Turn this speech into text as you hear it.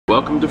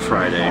welcome to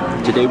Friday.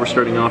 Today we're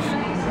starting off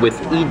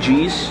with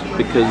EG's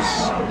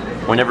because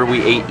whenever we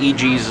ate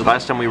EG's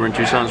last time we were in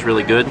Tucson, it was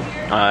really good.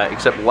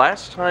 Except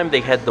last time they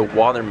had the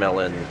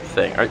watermelon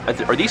thing.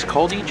 Are these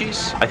called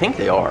EG's? I think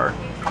they are.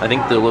 I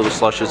think the little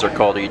slushes are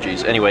called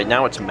EG's. Anyway,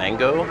 now it's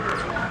mango.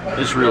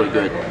 It's really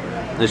good.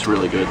 It's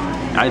really good.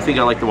 I think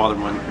I like the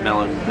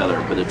watermelon better,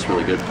 but it's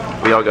really good.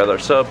 We all got our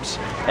subs,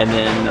 and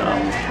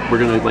then we're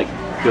gonna like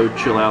go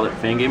chill out at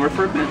Fangamer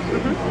for a bit.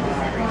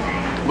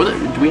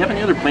 Do we have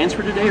any other plans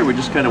for today, or we're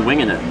just kind of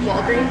winging it?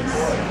 Walgreens.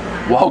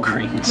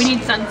 Walgreens. We need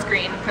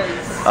sunscreen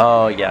because.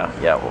 Oh yeah,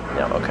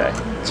 okay.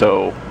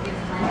 So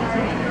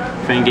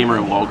Fangamer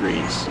and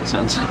Walgreens. It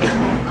sounds like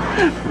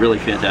a really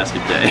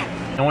fantastic day.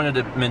 I wanted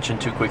to mention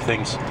two quick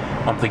things.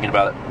 I'm thinking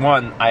about it.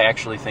 One, I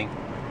actually think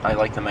I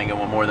like the mango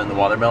one more than the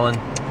watermelon.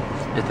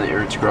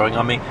 It's growing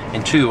on me.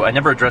 And two, I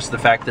never addressed the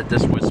fact that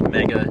this was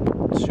mega,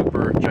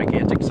 super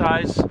gigantic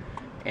size.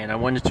 And I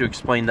wanted to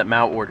explain that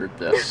Mao ordered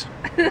this.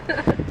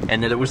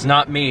 And that it was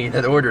not me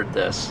that ordered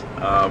this.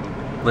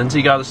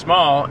 Lindsay got a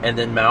small, and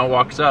then Mao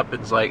walks up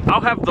and is like,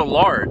 I'll have the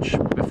large,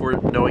 before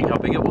knowing how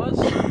big it was.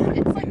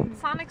 It's like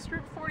Sonic's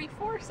Route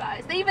 44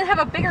 size. They even have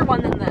a bigger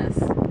one than this.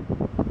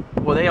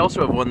 Well, they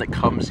also have one that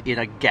comes in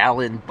a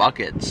gallon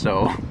bucket,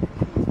 so...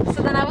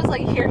 So then I was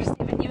like, here,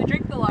 Steven, you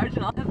drink the large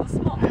and I'll have the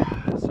small.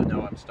 So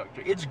now I'm stuck.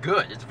 It's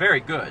good. It's very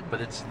good, but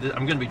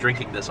I'm going to be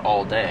drinking this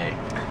all day.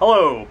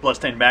 Hello,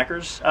 Bloodstained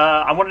backers.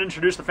 I wanted to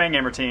introduce the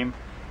Fangamer team.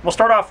 We'll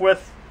start off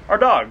with our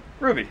dog,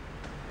 Ruby.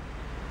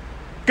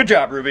 Good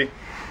job, Ruby.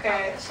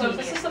 Okay, so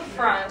this is the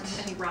front.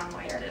 And Ron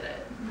White did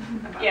it.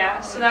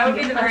 Yeah, so that would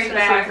be the very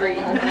back. Go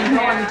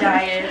on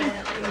diet.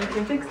 You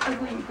can fix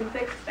ugly, you can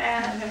fix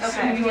that.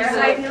 Okay,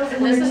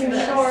 This is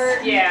the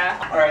short.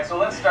 Yeah. Alright, so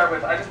let's start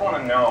with, I just want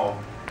to know,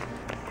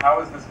 how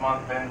has this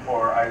month been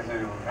for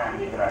Aizu and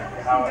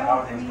Hirai?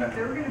 How has this been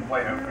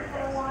played out for you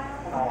guys?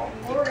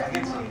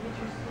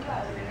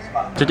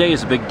 Today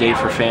is a big day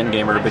for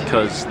Fangamer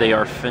because they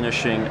are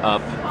finishing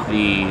up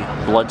the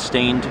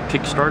Bloodstained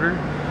Kickstarter.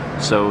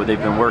 So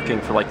they've been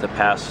working for like the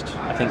past,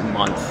 I think,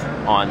 month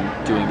on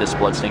doing this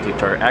Bloodstained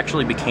Kickstarter. It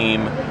actually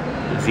became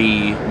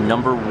the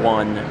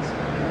 #1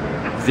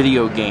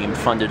 video game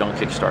funded on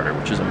Kickstarter,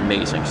 which is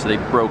amazing. So they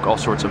broke all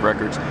sorts of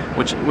records.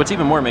 What's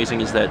even more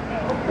amazing is that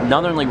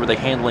not only were they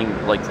handling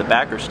like the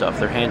backer stuff,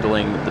 they're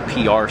handling the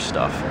PR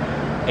stuff.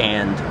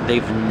 And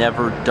they've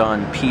never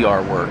done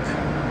PR work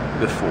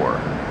before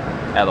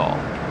at all.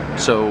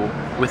 So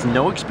with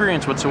no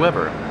experience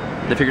whatsoever,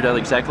 they figured out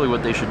exactly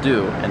what they should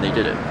do, and they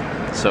did it.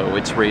 So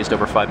it's raised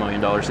over $5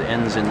 million. It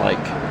ends in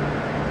like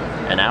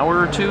an hour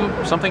or two,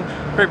 something,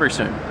 very, very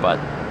soon, but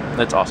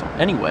that's awesome.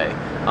 Anyway,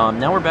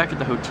 now we're back at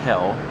the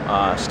hotel.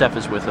 Steph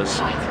is with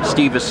us.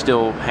 Steve is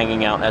still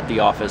hanging out at the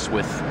office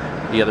with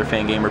the other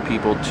Fangamer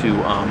people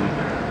to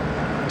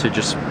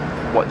just,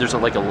 there's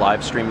like a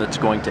live stream that's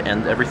going to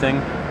end everything.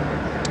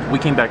 We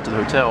came back to the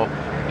hotel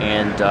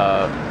and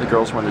the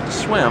girls wanted to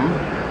swim,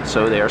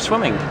 so they are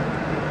swimming.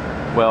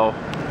 Well,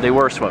 they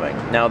were swimming.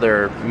 Now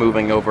they're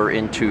moving over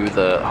into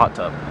the hot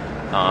tub.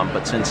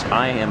 But since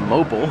I am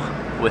mobile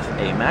with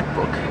a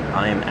MacBook,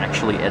 I am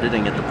actually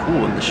editing at the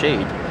pool in the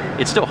shade.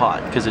 It's still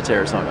hot because it's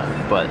Arizona,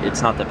 but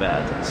it's not that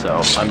bad.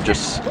 So I'm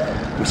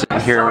sitting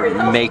here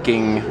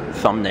making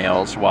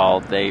thumbnails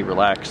while they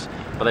relax.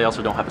 But I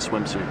also don't have a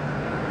swimsuit,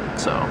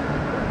 so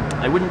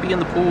I wouldn't be in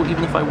the pool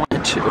even if I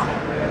wanted to.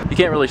 You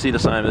can't really see the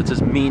sign, but it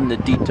says Mi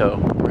Nadito.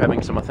 We're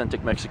having some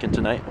authentic Mexican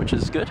tonight, which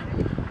is good.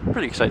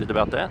 Pretty excited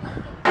about that.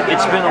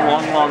 It's been a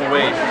long, long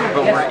wait,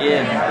 but we're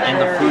in, and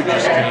the food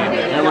just came,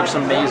 and it looks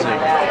amazing.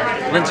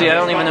 Lindsay, I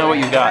don't even know what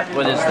you got.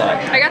 What is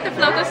that? I got the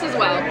flautas as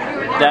well.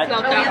 That?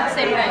 Flauta,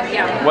 same thing,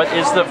 yeah. What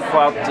is the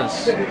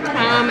flautas?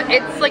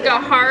 It's like a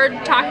hard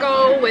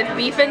taco with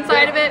beef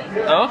inside of it.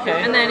 Oh,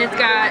 okay. And then it's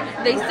got,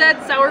 they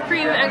said sour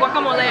cream and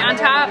guacamole on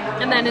top,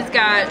 and then it's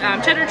got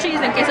cheddar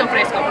cheese and queso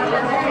fresco.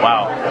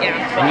 Wow.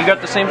 Yeah. And you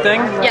got the same thing?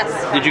 Yes.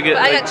 Did you get?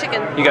 I got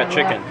chicken. You got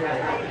chicken.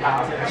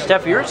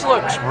 Steph, yours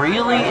looks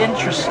really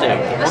interesting.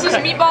 This is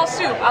meatball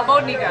soup,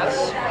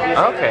 albóndigas.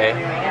 Okay.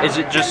 Is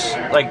it just,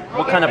 like,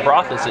 what kind of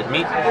broth is it?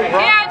 Meat broth?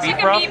 Yeah, it's Beef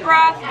like broth? a meat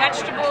broth,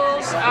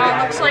 vegetables.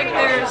 Looks like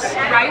there's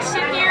rice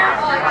in here.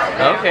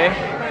 Okay.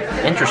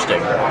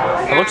 Interesting.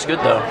 It looks good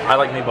though. I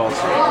like meatballs.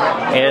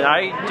 And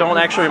I don't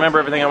actually remember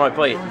everything on my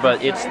plate,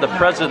 but it's the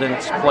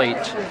president's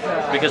plate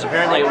because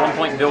apparently at one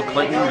point Bill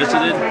Clinton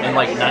visited in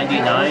like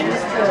 '99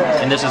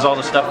 and this is all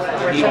the stuff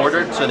he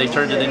ordered, so they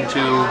turned it into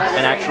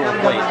an actual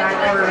plate.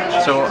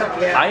 So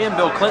I am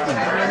Bill Clinton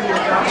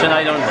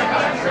tonight only.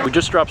 We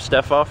just dropped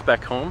Steph off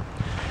back home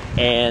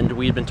and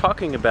we had been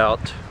talking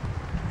about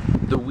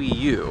the Wii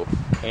U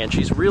and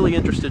she's really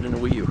interested in the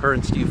Wii U, her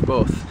and Steve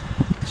both.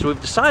 So we've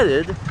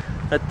decided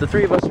that the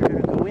three of us are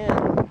going to go in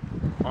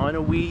on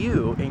a Wii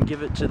U and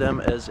give it to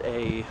them as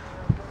a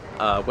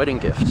wedding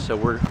gift. So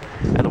we're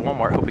at a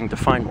Walmart hoping to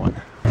find one.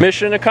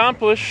 Mission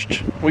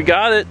accomplished. We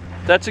got it.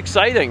 That's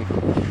exciting.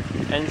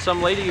 And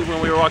some lady,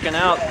 when we were walking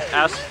out,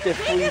 asked if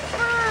we...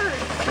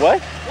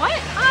 What? What?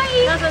 Hi!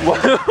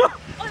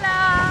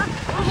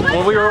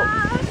 When we were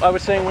I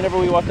was saying whenever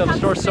we walked out the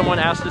store, someone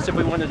asked us if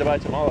we wanted to buy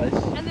tamales.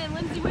 And then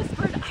Lindsay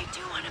whispered, I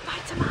do want to buy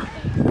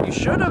tamales.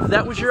 You should have.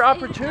 That was your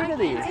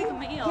opportunity.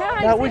 Yeah,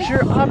 That was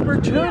your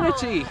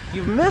opportunity.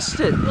 You missed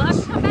it. We'll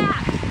have to come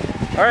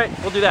back. All right,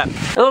 we'll do that.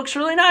 It looks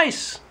really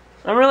nice.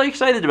 I'm really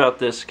excited about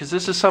this because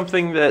this is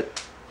something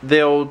that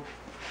they'll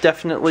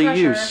definitely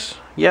use.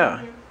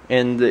 Yeah,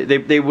 and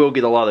they will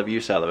get a lot of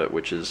use out of it,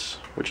 which is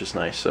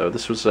nice. So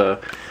this was a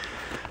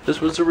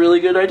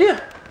really good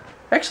idea.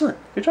 Excellent,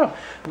 good job.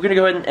 We're gonna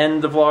go ahead and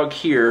end the vlog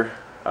here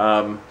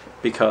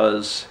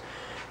because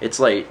it's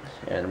late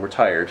and we're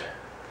tired.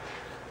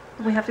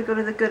 We have to go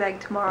to the Good Egg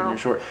tomorrow. And you're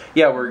short.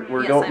 Yeah, we're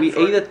going. We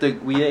ate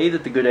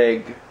at the Good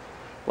Egg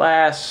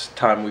last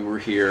time we were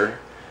here,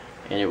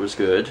 and it was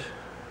good.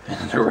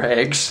 And there were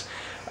eggs.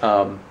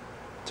 So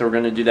we're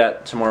going to do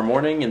that tomorrow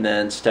morning, and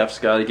then Steph's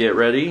got to get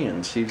ready,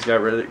 and Steve's got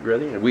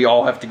ready, and we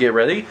all have to get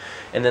ready.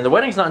 And then the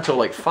wedding's not until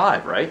like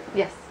 5, right?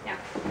 Yes. Yeah.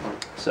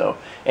 So,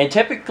 and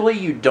typically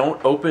you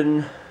don't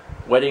open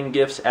wedding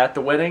gifts at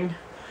the wedding,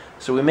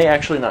 so we may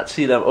actually not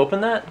see them open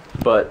that,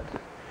 but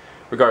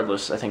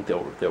regardless, I think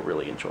they'll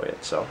really enjoy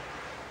it. So,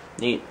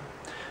 neat.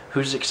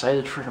 Who's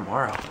excited for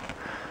tomorrow?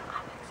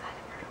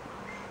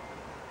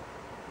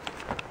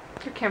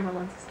 Your camera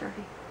lens is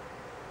dirty.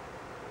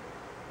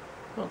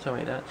 Don't tell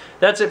me that.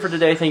 That's it for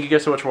today. Thank you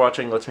guys so much for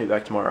watching. Let's meet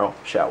back tomorrow,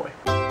 shall we?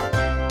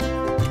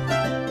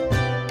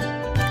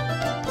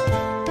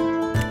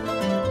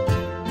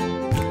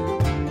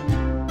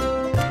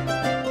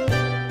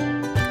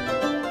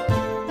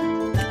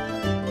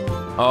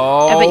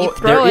 Oh, I bet you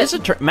throw there it. is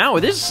a Mao,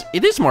 it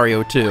is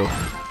Mario 2.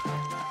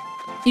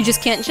 You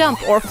just can't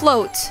jump or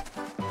float.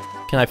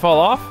 Can I fall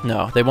off?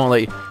 No, they won't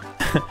let you.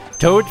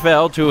 Toad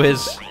fell to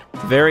his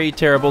very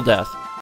terrible death.